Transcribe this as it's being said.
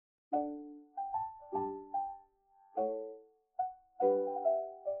Hello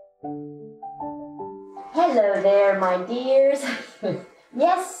there, my dears.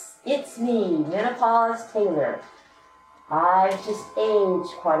 Yes, it's me, Menopause Taylor. I've just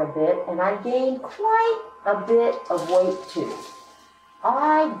aged quite a bit, and I gained quite a bit of weight too.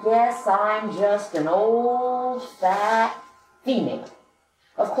 I guess I'm just an old, fat female.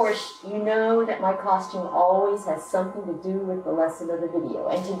 Of course, you know that my costume always has something to do with the lesson of the video,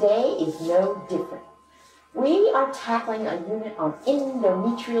 and today is no different. We are tackling a unit on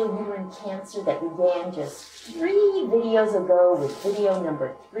endometrial uterine cancer that began just 3 videos ago with video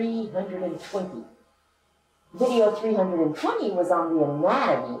number 320. Video 320 was on the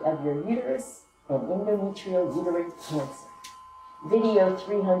anatomy of your uterus and endometrial uterine cancer. Video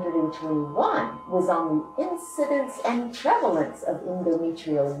 321 was on the incidence and prevalence of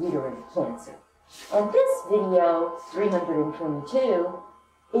endometrial uterine cancer. And this video, 322,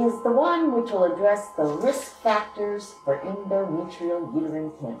 is the one which will address the risk factors for endometrial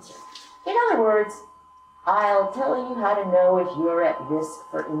uterine cancer. In other words, I'll tell you how to know if you're at risk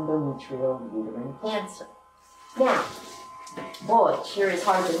for endometrial uterine cancer. Now, boy, it sure is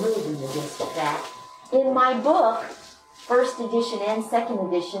hard to move in the midst of that. In my book, first edition and second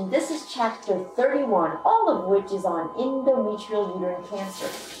edition, this is chapter 31, all of which is on endometrial uterine cancer.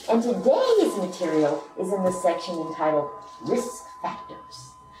 And today's material is in the section entitled Risk Factors.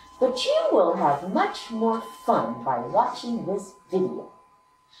 But you will have much more fun by watching this video.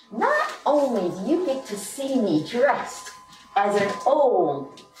 Not only do you get to see me dressed as an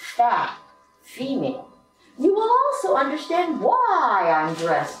old, fat female, you will also understand why I'm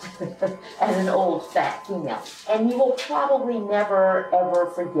dressed as an old, fat female. And you will probably never,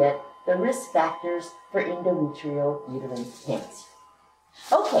 ever forget the risk factors for endometrial uterine cancer.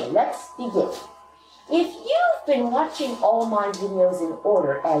 Okay, let's begin. If you've been watching all my videos in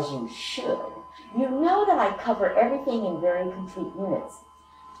order, as you should, you know that I cover everything in very complete units.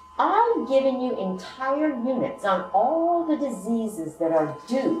 I've given you entire units on all the diseases that are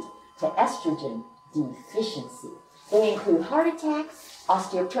due to estrogen deficiency. They include heart attacks,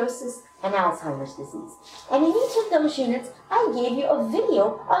 osteoporosis, and Alzheimer's disease. And in each of those units, I gave you a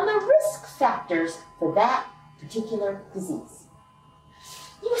video on the risk factors for that particular disease.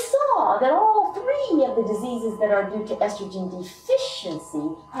 You saw that all 3 of the diseases that are due to estrogen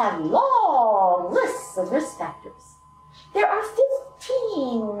deficiency have long lists of risk factors. There are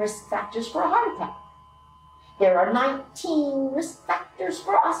 15 risk factors for a heart attack. There are 19 risk factors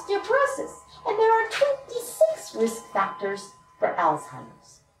for osteoporosis, and there are 26 risk factors for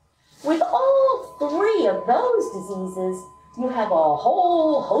Alzheimer's. With all 3 of those diseases, you have a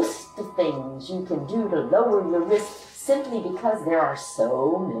whole host of things you can do to lower your risk simply because there are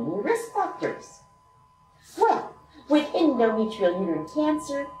so many risk factors. Well, with endometrial uterine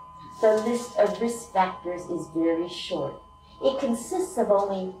cancer, the list of risk factors is very short. It consists of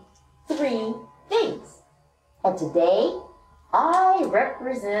only 3 things. And today, I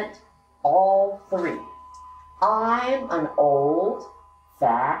represent all 3. I'm an old,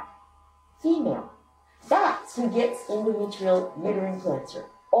 fat female. That's who gets endometrial uterine cancer.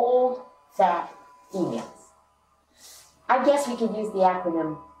 Old, fat females. I guess we could use the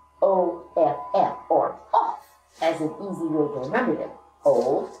acronym OFF, or OFF, as an easy way to remember them.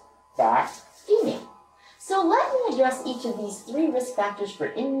 Old, fat, female. So let me address each of these 3 risk factors for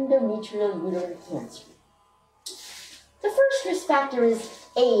endometrial uterine cancer. The first risk factor is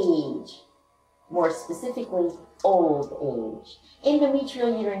age, more specifically, old age.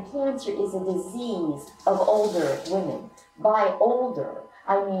 Endometrial uterine cancer is a disease of older women. By older,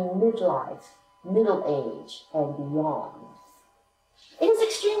 I mean midlife, middle age, and beyond. It is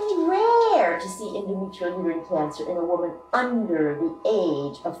extremely rare to see endometrial uterine cancer in a woman under the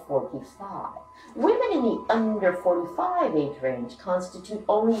age of 45. Women in the under 45 age range constitute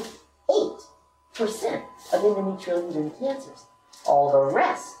only 8% of endometrial uterine cancers. All the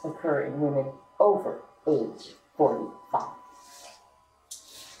rest occur in women over age 45.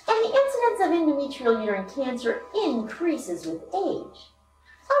 And the incidence of endometrial uterine cancer increases with age.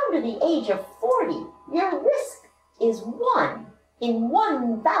 Under the age of 40, your risk is 1 in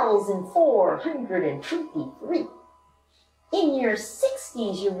 1,423. In your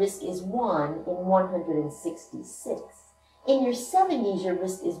 60s, your risk is 1 in 166. In your 70s, your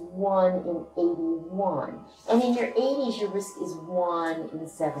risk is 1 in 81. And in your 80s, your risk is 1 in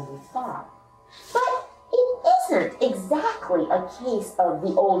 75. But it isn't exactly a case of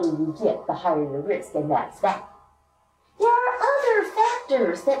the older you get, the higher your risk, and that's that. There are other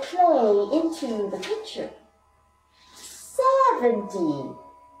factors that play into the picture. 70%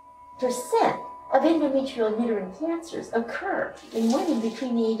 of endometrial uterine cancers occur in women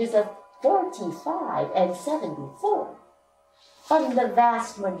between the ages of 45 and 74. And the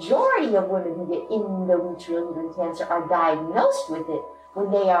vast majority of women who get endometrial uterine cancer are diagnosed with it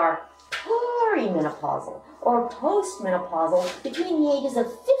when they are perimenopausal or postmenopausal between the ages of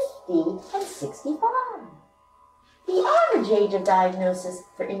 50 and 65. The average age of diagnosis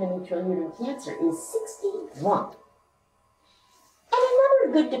for endometrial uterine cancer is 61. And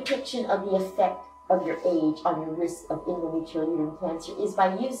another good depiction of the effect of your age on your risk of endometrial uterine cancer is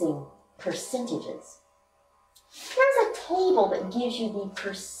by using percentages. Here's a table that gives you the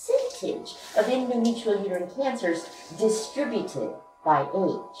percentage of endometrial uterine cancers distributed by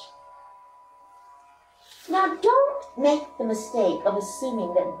age. Now, don't make the mistake of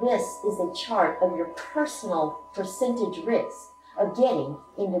assuming that this is a chart of your personal percentage risk of getting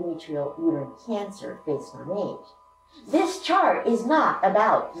endometrial uterine cancer based on age. This chart is not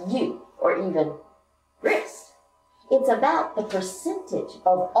about you or even risk. It's about the percentage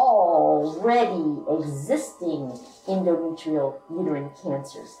of already existing endometrial uterine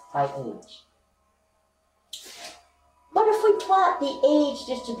cancers by age. But if we plot the age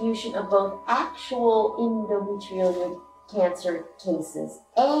distribution of both actual endometrial cancer cases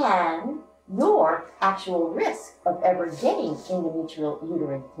and your actual risk of ever getting endometrial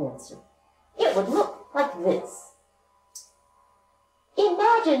uterine cancer, it would look like this.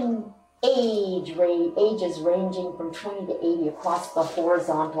 Imagine ages ranging from 20 to 80 across the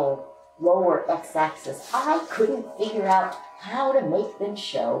horizontal lower x-axis. I couldn't figure out how to make them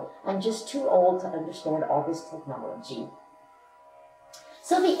show. I'm just too old to understand all this technology.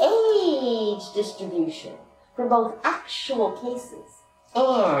 So the age distribution for both actual cases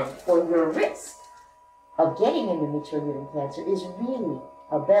and for your risk of getting endometrial uterine cancer is really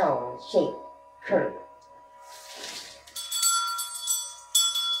a bell-shaped curve.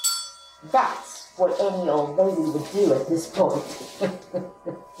 That's what any old lady would do at this point.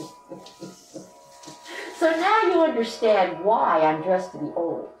 So now you understand why I'm dressed to be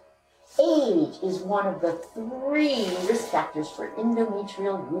old. Age is one of the 3 risk factors for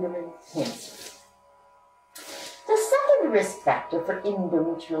endometrial uterine cancer. The second risk factor for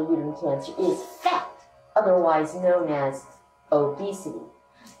endometrial uterine cancer is fat, otherwise known as obesity.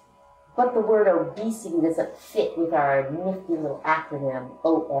 But the word obesity doesn't fit with our nifty little acronym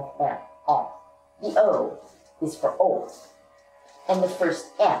OFF, off. The O is for old, and the first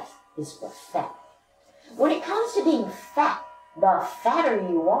F is for fat. When it comes to being fat, the fatter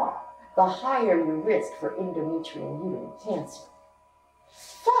you are, the higher your risk for endometrial uterine cancer.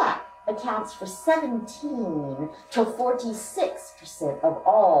 Fat accounts for 17 to 46% of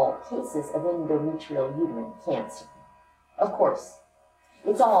all cases of endometrial uterine cancer. Of course,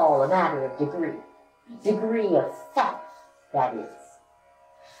 it's all a matter of degree of fat, that is.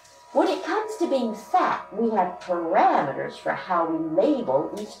 When it comes to being fat, we have parameters for how we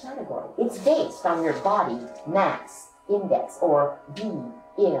label each category. It's based on your body mass index, or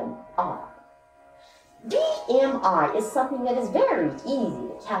BMI. BMI is something that is very easy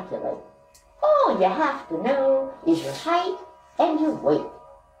to calculate. All you have to know is your height and your weight.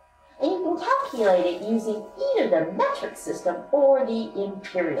 And you can calculate it using either the metric system or the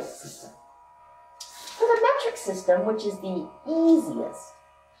imperial system. For the metric system, which is the easiest,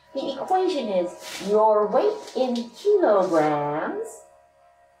 the equation is your weight in kilograms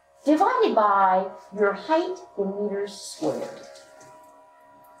divided by your height in meters squared.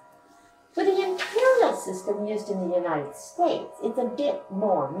 For the imperial system used in the United States, it's a bit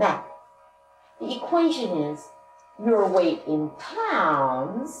more math. The equation is your weight in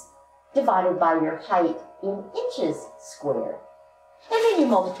pounds divided by your height in inches squared. And then you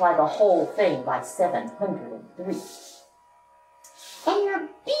multiply the whole thing by 703. And your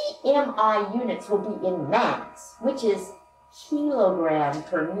BMI units will be in mass, which is kilogram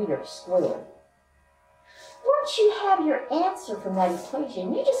per meter squared. Once you have your answer from that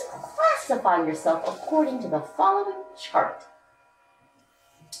equation, you just classify yourself according to the following chart.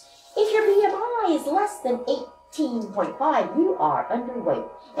 If your BMI is less than 18.5, you are underweight.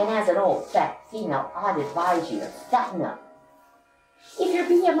 And as an old fat female, I'd advise you to fatten up. If your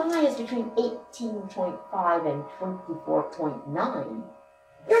BMI is between 18.5 and 24.9,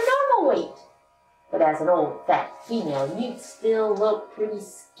 you're normal weight. But as an old fat female, you still look pretty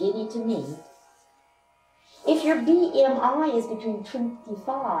skinny to me. If your BMI is between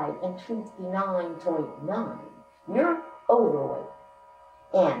 25 and 29.9, you're overweight.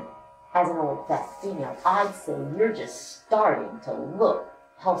 And as an old fat female, I'd say you're just starting to look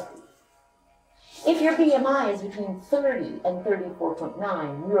healthy. If your BMI is between 30 and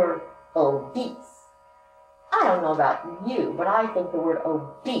 34.9, you're obese. I don't know about you, but I think the word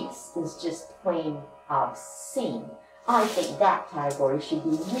obese is just plain obscene. I think that category should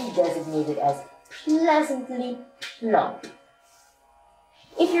be redesignated as pleasantly plump.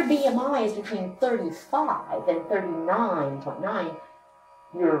 If your BMI is between 35 and 39.9,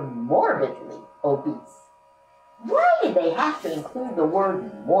 you're morbidly obese. Why did they have to include the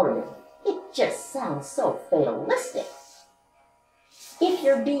word morbid? It just sounds so fatalistic. If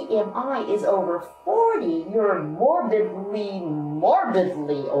your BMI is over 40, you're morbidly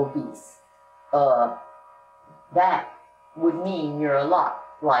obese. That would mean you're a lot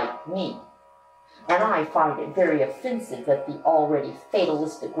like me. And I find it very offensive that the already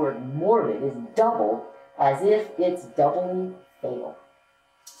fatalistic word morbid is doubled as if it's doubly fatal.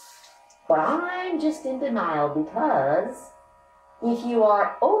 But I'm just in denial because if you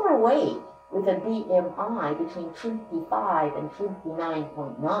are overweight with a BMI between 25 and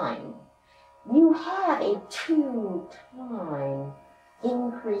 29.9, you have a 2-time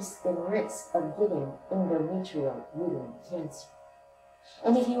increase in risk of getting endometrial uterine cancer.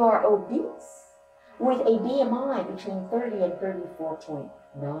 And if you are obese with a BMI between 30 and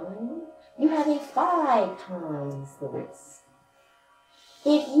 34.9, you have a 5 times the risk.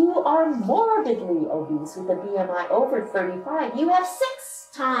 If you are morbidly obese with a BMI over 35, you have 6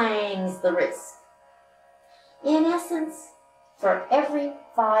 times the risk. In essence, for every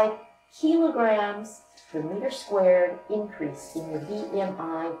 5 kilograms per meter squared increase in your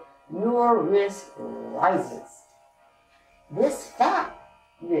BMI, your risk rises. This fat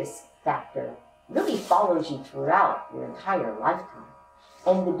risk factor really follows you throughout your entire lifetime.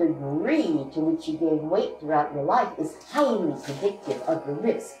 And the degree to which you gain weight throughout your life is highly predictive of the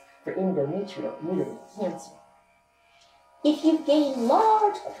risk for endometrial uterine cancer. If you gain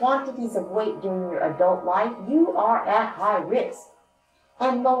large quantities of weight during your adult life, you are at high risk.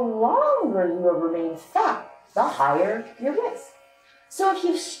 And the longer you will remain fat, the higher your risk. So if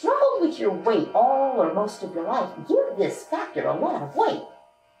you've struggled with your weight all or most of your life, give this factor a lot of weight.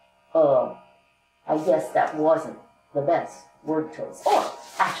 I guess that wasn't the best word choice. Or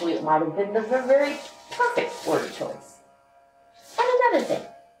actually, it might have been the very perfect word choice. And another thing,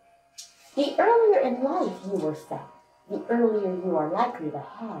 the earlier in life you were fat, the earlier you are likely to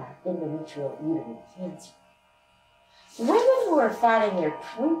have endometrial uterine cancer. Women who are fat in their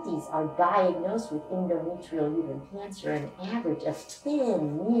 20s are diagnosed with endometrial uterine cancer an average of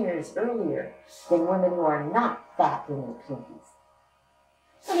 10 years earlier than women who are not fat in their 20s.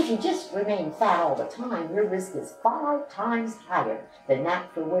 And if you just remain fat all the time, your risk is 5 times higher than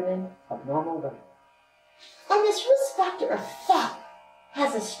that for women of normal weight. And this risk factor of fat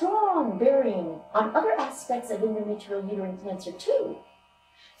has a strong bearing on other aspects of endometrial uterine cancer too.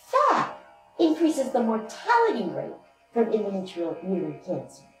 Fat increases the mortality rate from endometrial uterine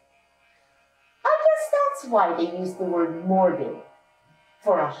cancer. I guess that's why they use the word morbid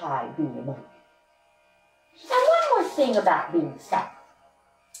for a high BMI. And one more thing about being fat.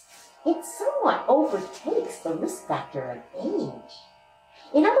 It somewhat overtakes the risk factor of age.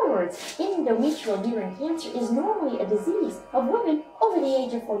 In other words, endometrial uterine cancer is normally a disease of women over the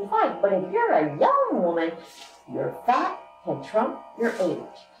age of 45. But if you're a young woman, your fat can trump your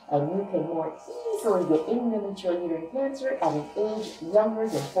age. And you can more easily get endometrial uterine cancer at an age younger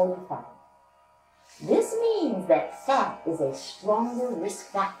than 45. This means that fat is a stronger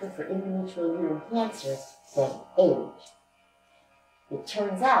risk factor for endometrial uterine cancer than age. It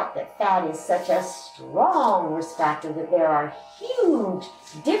turns out that fat is such a strong risk factor that there are huge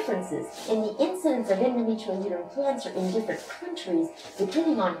differences in the incidence of endometrial uterine cancer in different countries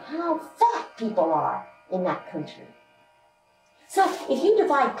depending on how fat people are in that country. So if you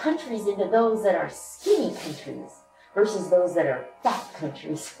divide countries into those that are skinny countries versus those that are fat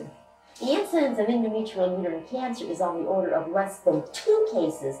countries, the incidence of endometrial uterine cancer is on the order of less than 2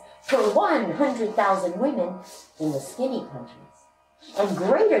 cases per 100,000 women in the skinny countries, and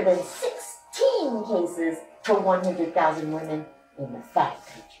greater than 16 cases per 100,000 women in the fat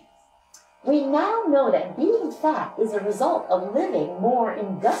countries. We now know that being fat is a result of living more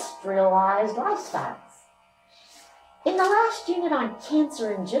industrialized lifestyles. In the last unit on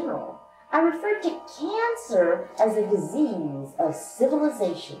cancer in general, I referred to cancer as a disease of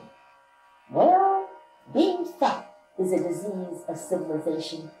civilization. Well, being fat is a disease of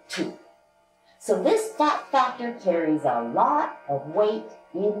civilization too. So this fat factor carries a lot of weight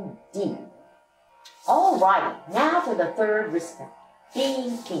indeed. All right, now for the third risk factor,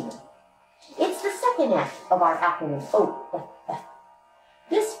 being female. It's the second F of our acronym OFF.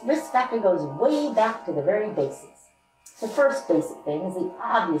 This risk factor goes way back to the very basics. The first basic thing is the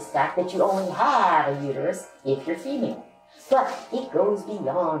obvious fact that you only have a uterus if you're female. But it goes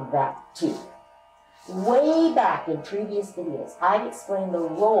beyond that too. Way back in previous videos, I've explained the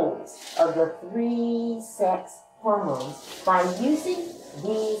roles of the 3 sex hormones by using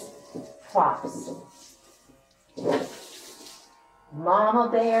these props. Mama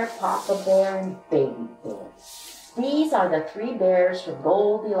bear, Papa bear, and baby bear. These are the 3 bears from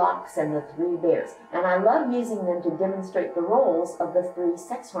Goldilocks and the 3 bears. And I love using them to demonstrate the roles of the 3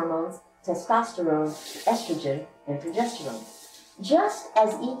 sex hormones, testosterone, estrogen, and progesterone. Just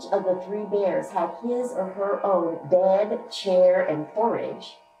as each of the 3 bears had his or her own bed, chair, and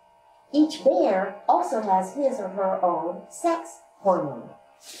porridge, each bear also has his or her own sex hormone.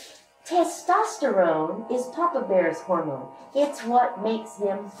 Testosterone is Papa Bear's hormone. It's what makes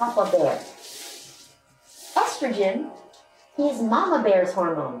him Papa Bear. Estrogen is Mama Bear's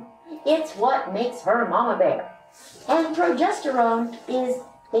hormone. It's what makes her Mama Bear. And progesterone is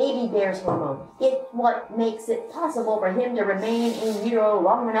Baby Bear's hormone. It's what makes it possible for him to remain in utero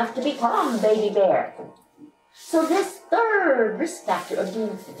long enough to become Baby Bear. So this 3rd risk factor of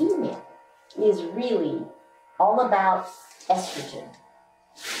being female is really all about estrogen.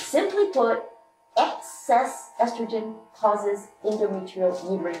 Simply put, excess estrogen causes endometrial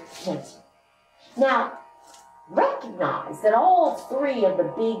uterine cancer. Now, recognize that all 3 of the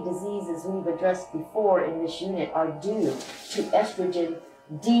big diseases we've addressed before in this unit are due to estrogen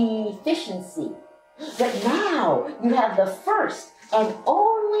deficiency. But now you have the first and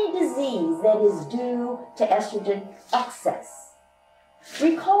only disease that is due to estrogen excess.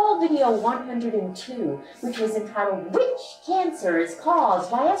 Recall video 102, which was entitled, Which Cancer is Caused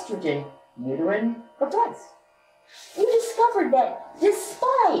by Estrogen, Uterine or Breast? You discovered that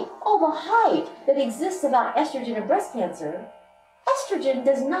despite all the hype that exists about estrogen and breast cancer, estrogen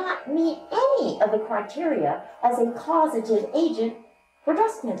does not meet any of the criteria as a causative agent for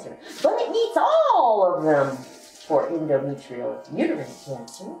breast cancer, but it meets all of them for endometrial uterine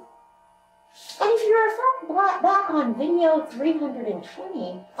cancer. And if you reflect back on video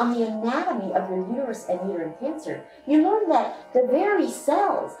 320 on the anatomy of your uterus and uterine cancer, you learn that the very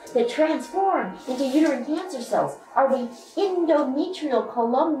cells that transform into uterine cancer cells are the endometrial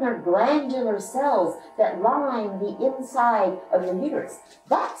columnar glandular cells that line the inside of your uterus.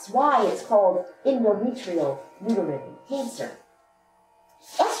 That's why it's called endometrial uterine cancer.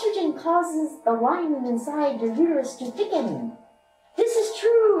 Estrogen causes the lining inside your uterus to thicken. This is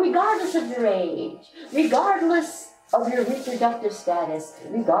true regardless of your age, regardless of your reproductive status,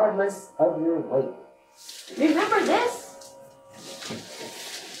 regardless of your weight. Remember this?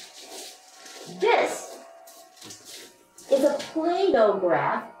 This is a Play-Doh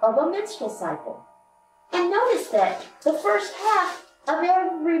graph of a menstrual cycle. And notice that the first half of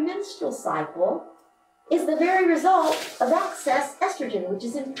every menstrual cycle is the very result of excess estrogen, which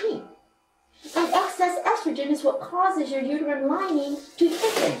is in pink. And excess estrogen is what causes your uterine lining to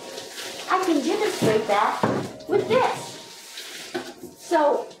thicken. I can demonstrate that with this.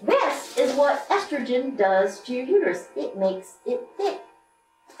 So this is what estrogen does to your uterus. It makes it thick.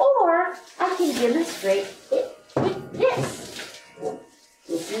 Or I can demonstrate it with this.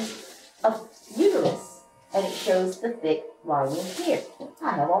 This is a uterus, and it shows the thick lining here.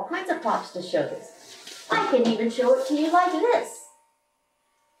 I have all kinds of props to show this. I can even show it to you like this.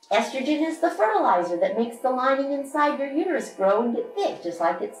 Estrogen is the fertilizer that makes the lining inside your uterus grow and get thick, just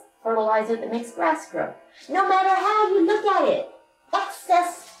like it's fertilizer that makes grass grow. No matter how you look at it,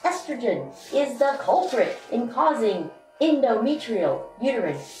 excess estrogen is the culprit in causing endometrial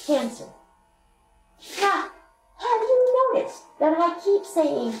uterine cancer. Now, have you noticed that I keep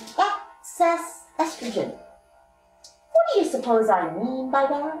saying excess estrogen? What do you suppose I mean by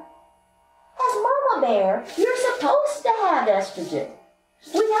that? As Mama Bear, you're supposed to have estrogen.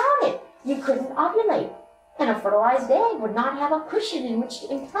 Without it, you couldn't ovulate, and a fertilized egg would not have a cushion in which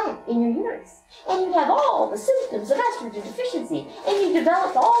to implant in your uterus. And you'd have all the symptoms of estrogen deficiency, and you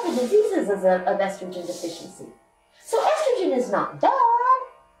develop all the diseases of estrogen deficiency. So estrogen is not bad.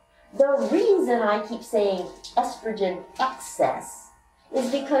 The reason I keep saying estrogen excess is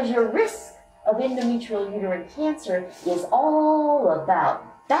because your risk of endometrial uterine cancer is all about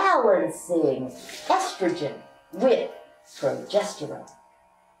balancing estrogen with progesterone.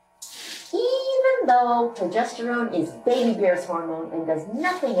 Even though progesterone is baby bear's hormone and does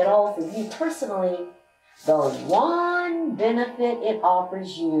nothing at all for you personally, the one benefit it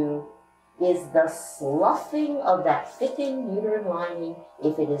offers you is the sloughing of that thickened uterine lining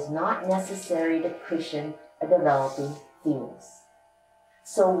if it is not necessary to cushion a developing fetus.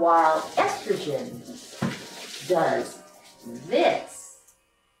 So while estrogen does this,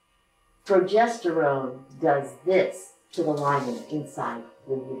 progesterone does this to the lining inside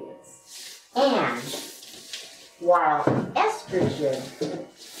the uterus. And while estrogen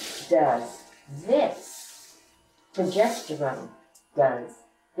does this. Progesterone does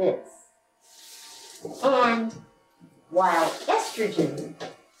this. And while estrogen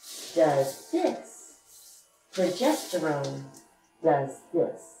does this, progesterone does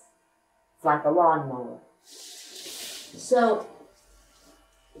this. It's like a lawnmower. So,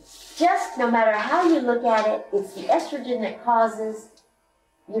 just no matter how you look at it, it's the estrogen that causes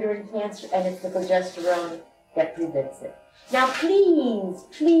uterine cancer, and it's the progesterone that prevents it. Now, please,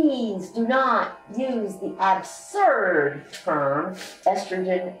 please do not use the absurd term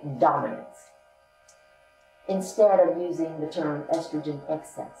estrogen dominance instead of using the term estrogen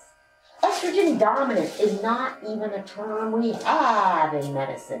excess. Estrogen dominance is not even a term we have in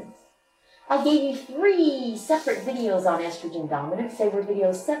medicine. I gave you 3 separate videos on estrogen dominance. They were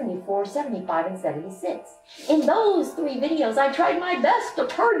videos 74, 75, and 76. In those 3 videos, I tried my best to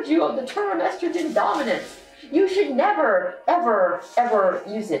purge you of the term estrogen dominance. You should never, ever, ever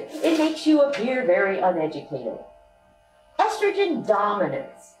use it. It makes you appear very uneducated. Estrogen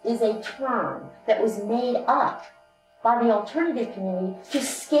dominance is a term that was made up by the alternative community to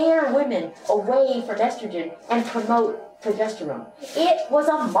scare women away from estrogen and promote progesterone. It was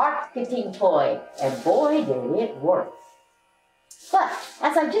a marketing ploy, and boy, did it work. But,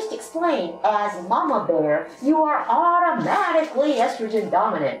 as I just explained, as Mama Bear, you are automatically estrogen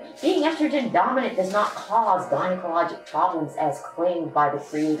dominant. Being estrogen dominant does not cause gynecologic problems as claimed by the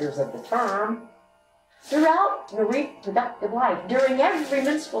creators of the term. Throughout your reproductive life, during every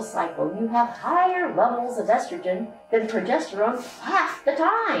menstrual cycle, you have higher levels of estrogen than progesterone half the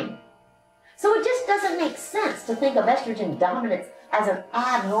time. So it just doesn't make sense to think of estrogen dominance as an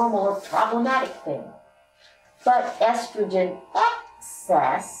abnormal or problematic thing. But estrogen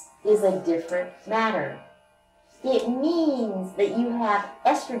excess is a different matter. It means that you have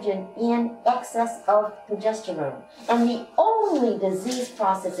estrogen in excess of progesterone. And the only disease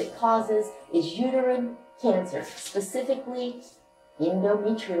process it causes is uterine cancer, specifically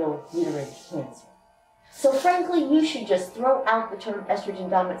endometrial uterine cancer. So frankly, you should just throw out the term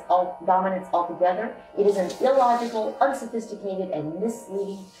estrogen dominance altogether. It is an illogical, unsophisticated, and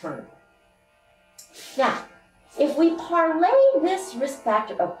misleading term. Now, if we parlay this risk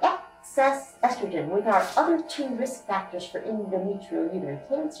factor of excess estrogen with our other 2 risk factors for endometrial uterine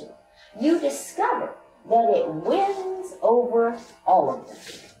cancer, you discover that it wins over all of them.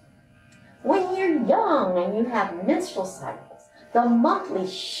 When you're young and you have menstrual cycles, the monthly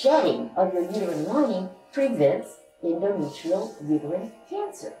shedding of your uterine lining prevents endometrial uterine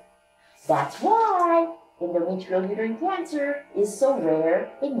cancer. That's why endometrial uterine cancer is so rare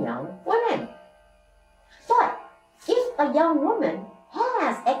in young women. But if a young woman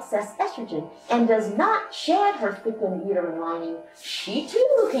has excess estrogen and does not shed her thickened uterine lining, she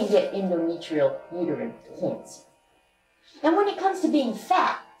too can get endometrial uterine cancer. And when it comes to being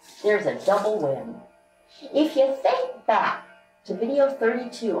fat, there's a double win. If you think back to video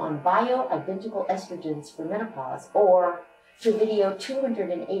 32 on bioidentical estrogens for menopause, or to video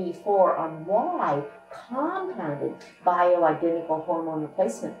 284 on why compounded bioidentical hormone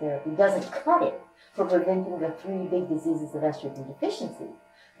replacement therapy doesn't cut it for preventing the 3 big diseases of estrogen deficiency,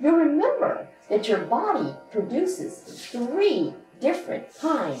 you'll remember that your body produces 3 different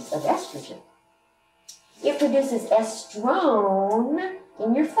kinds of estrogen. It produces estrone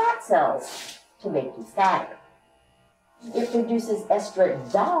in your fat cells to make you fatter. It produces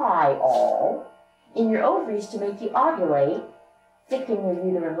estradiol in your ovaries to make you ovulate, thicken your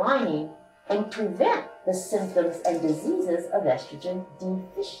uterine lining, and prevent the symptoms and diseases of estrogen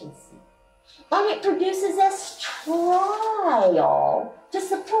deficiency. And it produces estradiol to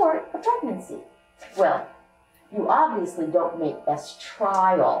support a pregnancy. Well, you obviously don't make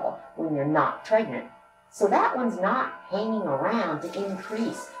estriol when you're not pregnant, so that one's not hanging around to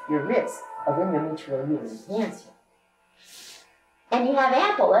increase your risk of endometrial uterine cancer. And you have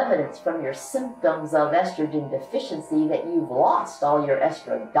ample evidence from your symptoms of estrogen deficiency that you've lost all your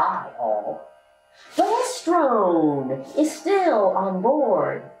estradiol. But estrone is still on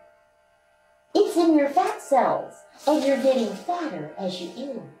board. It's in your fat cells, and you're getting fatter as you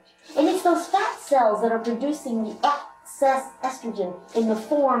age. And it's those fat cells that are producing the excess estrogen in the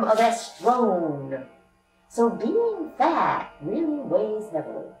form of estrone. So being fat really weighs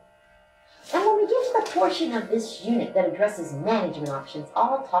heavily. And when we get to the portion of this unit that addresses management options,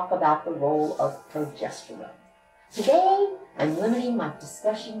 I'll talk about the role of progesterone. Today, I'm limiting my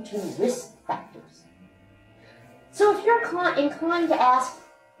discussion to risk factors. So if you're inclined to ask,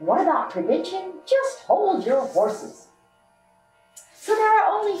 what about prevention? Just hold your horses. So there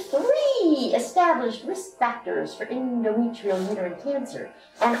are only 3 established risk factors for endometrial uterine cancer,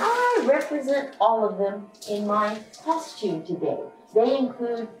 and I represent all of them in my costume today. They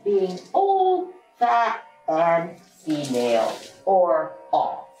include being old, fat, and female, or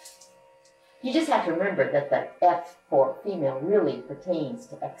all. You just have to remember that the F for female really pertains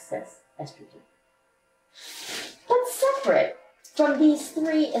to excess estrogen. But separate from these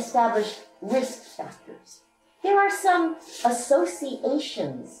three established risk factors, there are some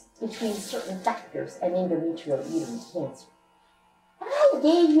associations between certain factors and endometrial uterine cancer. I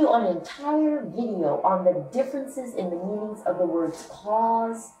gave you an entire video on the differences in the meanings of the words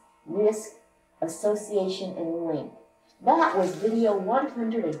cause, risk, association, and link. That was video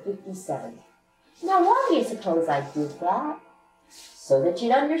 157. Now, why do you suppose I did that? So that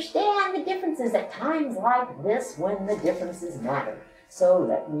you'd understand the differences at times like this when the differences matter. So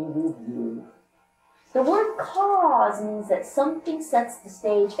let me review. The word cause means that something sets the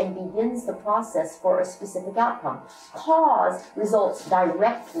stage and begins the process for a specific outcome. Cause results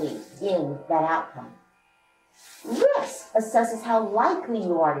directly in that outcome. Risk assesses how likely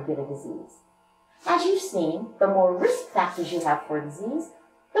you are to get a disease. As you've seen, the more risk factors you have for a disease,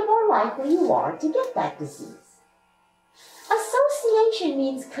 the more likely you are to get that disease. Association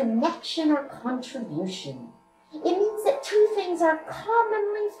means connection or contribution. It means that two things are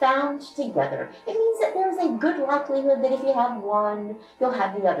commonly found together. It means that there's a good likelihood that if you have one, you'll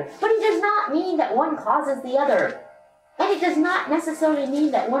have the other. But it does not mean that one causes the other. And it does not necessarily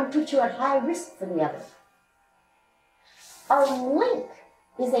mean that one puts you at high risk for the other. A link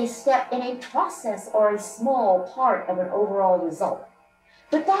is a step in a process or a small part of an overall result.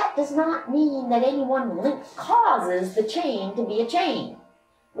 But that does not mean that any one link causes the chain to be a chain.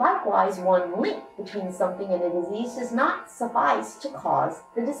 Likewise, one link between something and a disease does not suffice to cause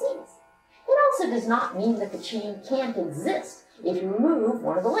the disease. It also does not mean that the chain can't exist if you remove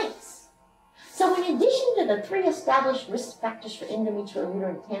one of the links. So in addition to the three established risk factors for endometrial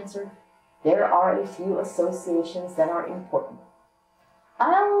uterine cancer, there are a few associations that are important.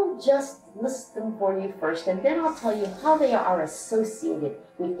 I'll just list them for you first, and then I'll tell you how they are associated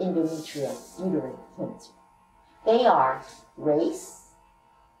with endometrial uterine cancer. They are race,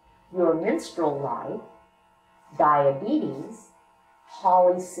 your menstrual life, diabetes,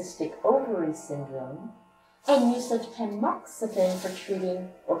 polycystic ovary syndrome, and use of tamoxifen for treating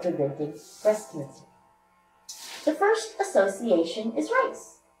or preventing breast cancer. The first association is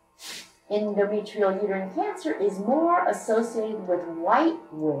race. Endometrial uterine cancer is more associated with white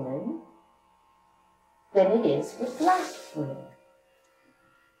women than it is with black women.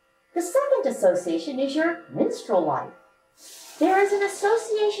 The second association is your menstrual life. There is an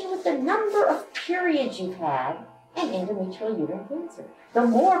association with the number of periods you've had and endometrial uterine cancer. The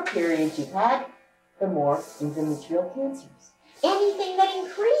more periods you've had, the more endometrial cancers. Anything that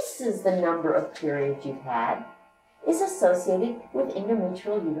increases the number of periods you've had is associated with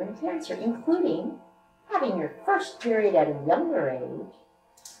endometrial uterine cancer, including having your first period at a younger age,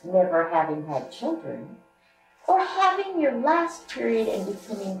 never having had children, or having your last period and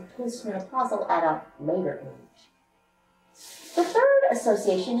becoming postmenopausal at a later age. The third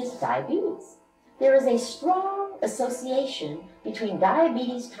association is diabetes. There is a strong association between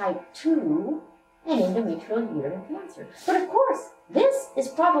diabetes type 2 and endometrial uterine cancer. But of course, this is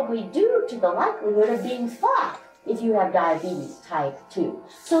probably due to the likelihood of being fat if you have diabetes type 2.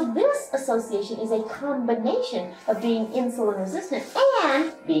 So this association is a combination of being insulin resistant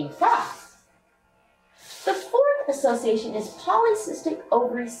and being fat. The fourth association is polycystic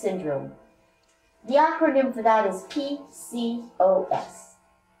ovary syndrome. The acronym for that is PCOS.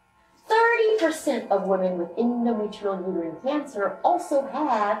 30% of women with endometrial uterine cancer also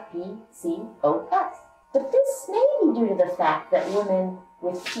have PCOS. But this may be due to the fact that women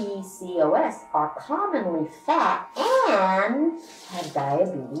with PCOS are commonly fat and have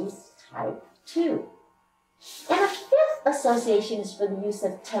diabetes type 2. And a fifth association is for the use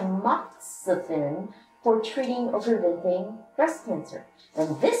of tamoxifen for treating or preventing breast cancer.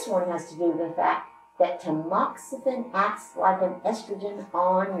 And this one has to do with the fact that tamoxifen acts like an estrogen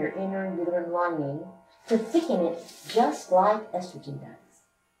on your inner uterine lining to thicken it just like estrogen does.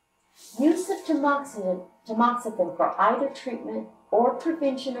 Use of tamoxifen for either treatment or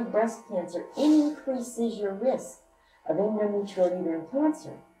prevention of breast cancer increases your risk of endometrial uterine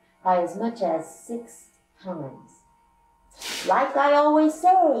cancer by as much as 6 times. Like I always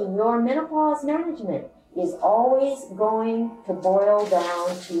say, your menopause management is always going to boil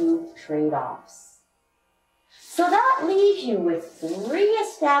down to trade-offs. So that leaves you with 3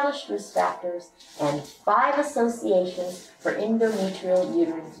 established risk factors and 5 associations for endometrial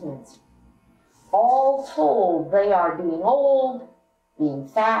uterine cancer. All told, they are being old, being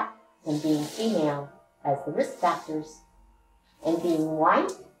fat, and being female as the risk factors, and being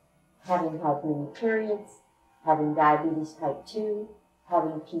white, having had many periods, having diabetes type 2,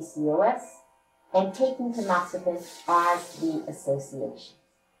 having PCOS, and taking tamoxifen as the association.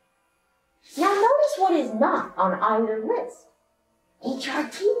 Now notice what is not on either list.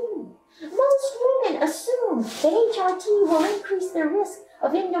 HRT. Most women assume that HRT will increase their risk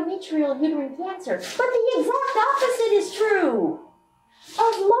of endometrial uterine cancer, but the exact opposite is true.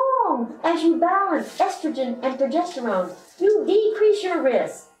 As long as you balance estrogen and progesterone, you decrease your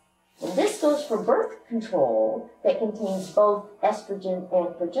risk. And this goes for birth control that contains both estrogen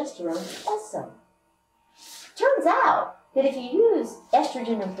and progesterone also. Turns out that if you use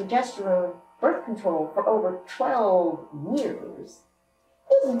estrogen and progesterone birth control for over 12 years,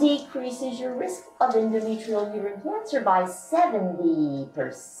 it decreases your risk of endometrial uterine cancer by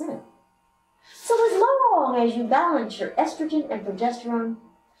 70%. So as long as you balance your estrogen and progesterone,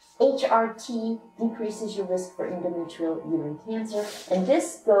 HRT decreases your risk for endometrial uterine cancer, and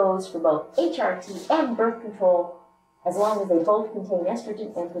this goes for both HRT and birth control as long as they both contain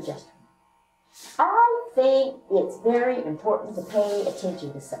estrogen and progesterone. I think it's very important to pay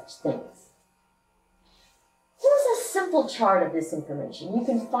attention to such things. Here's a simple chart of this information. You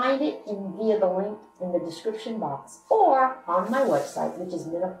can find it via the link in the description box or on my website, which is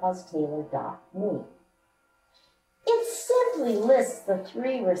menopausetailer.me. It simply lists the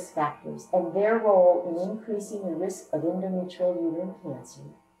 3 risk factors and their role in increasing the risk of endometrial uterine cancer,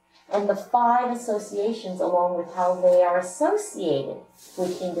 and the 5 associations along with how they are associated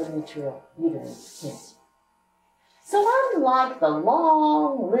with endometrial uterine cancer. So unlike the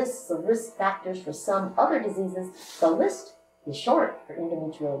long lists of risk factors for some other diseases, the list is short for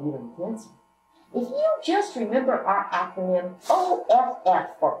endometrial uterine cancer. If you just remember our acronym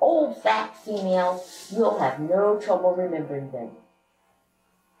OFF for old fat female, you'll have no trouble remembering them.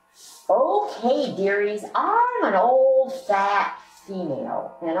 Okay, dearies, I'm an old fat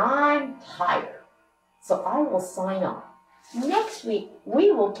female and I'm tired, so I will sign off. Next week,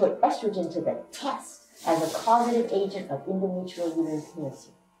 we will put estrogen to the test as a causative agent of endometrial uterine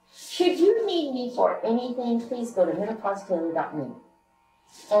cancer. Should you need me for anything, please go to menopausetailer.me.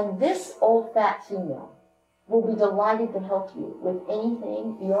 And this old fat female will be delighted to help you with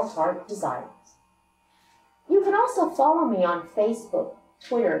anything your heart desires. You can also follow me on Facebook,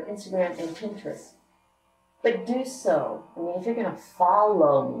 Twitter, Instagram, and Pinterest. But do so, if you're going to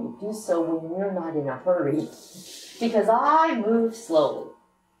follow me, do so when you're not in a hurry, because I move slowly.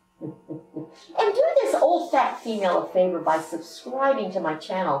 And do this old fat female a favor by subscribing to my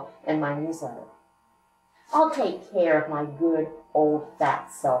channel and my newsletter. I'll take care of my good old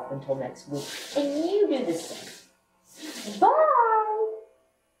fat self until next week, and you do the same. Bye!